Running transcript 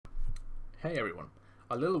Hey everyone,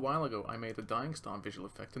 a little while ago I made a dying star visual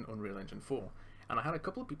effect in Unreal Engine 4, and I had a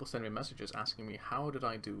couple of people send me messages asking me how did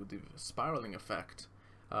I do the spiraling effect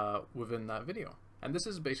within that video. And this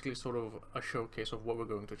is basically sort of a showcase of what we're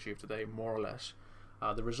going to achieve today, more or less.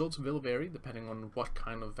 The results will vary depending on what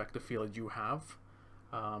kind of vector field you have,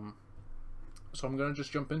 so I'm going to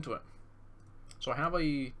just jump into it. So I have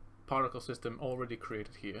a particle system already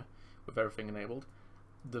created here with everything enabled.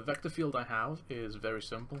 The vector field I have is very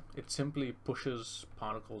simple. It simply pushes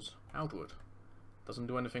particles outward. Doesn't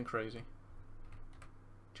do anything crazy.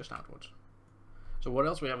 Just outwards. So what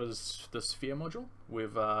else we have is the sphere module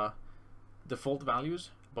with default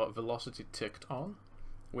values but velocity ticked on.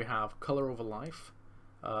 We have color over life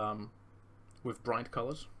with bright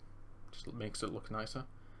colors. Just makes it look nicer.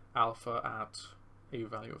 Alpha at a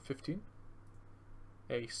value of 15.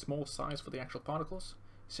 A small size for the actual particles.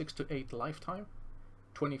 6 to 8 lifetime.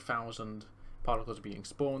 20,000 particles being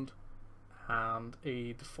spawned, and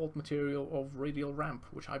a default material of radial ramp,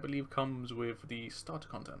 which I believe comes with the starter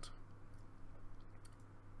content.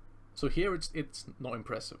 So here it's not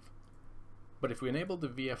impressive, but if we enable the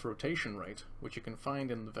VF rotation rate, which you can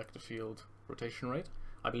find in the vector field rotation rate,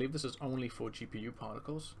 I believe this is only for GPU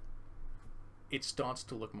particles, it starts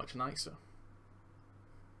to look much nicer.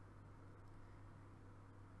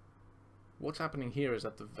 What's happening here is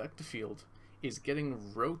that the vector field is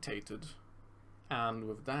getting rotated, and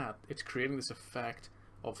with that it's creating this effect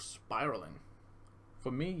of spiraling.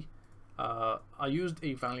 For me, I used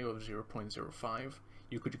a value of 0.05.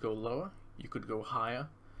 You could go lower, you could go higher.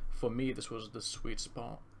 For me, this was the sweet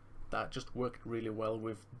spot that just worked really well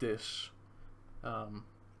with this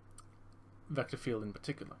vector field in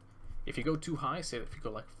particular. If you go too high, say if you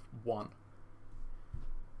go like 1,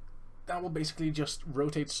 that will basically just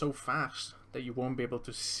rotate so fast that you won't be able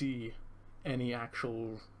to see any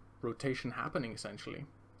actual rotation happening, essentially.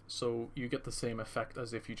 So you get the same effect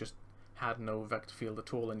as if you just had no vector field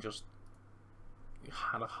at all and just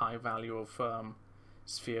had a high value of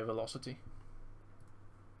sphere velocity.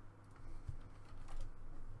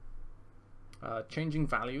 Changing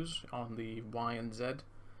values on the Y and Z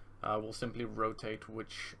will simply rotate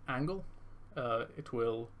which angle it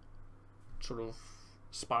will sort of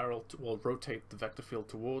spiral or rotate the vector field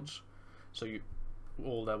towards. So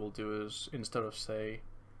all that will do is, instead of say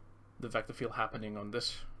the vector field happening on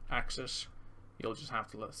this axis, you'll just have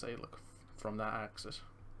to, let's say, look from that axis.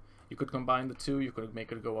 You could combine the two, you could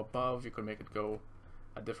make it go above, you could make it go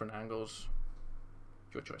at different angles.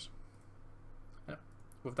 Your choice. Yeah.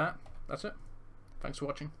 With that, that's it. Thanks for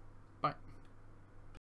watching.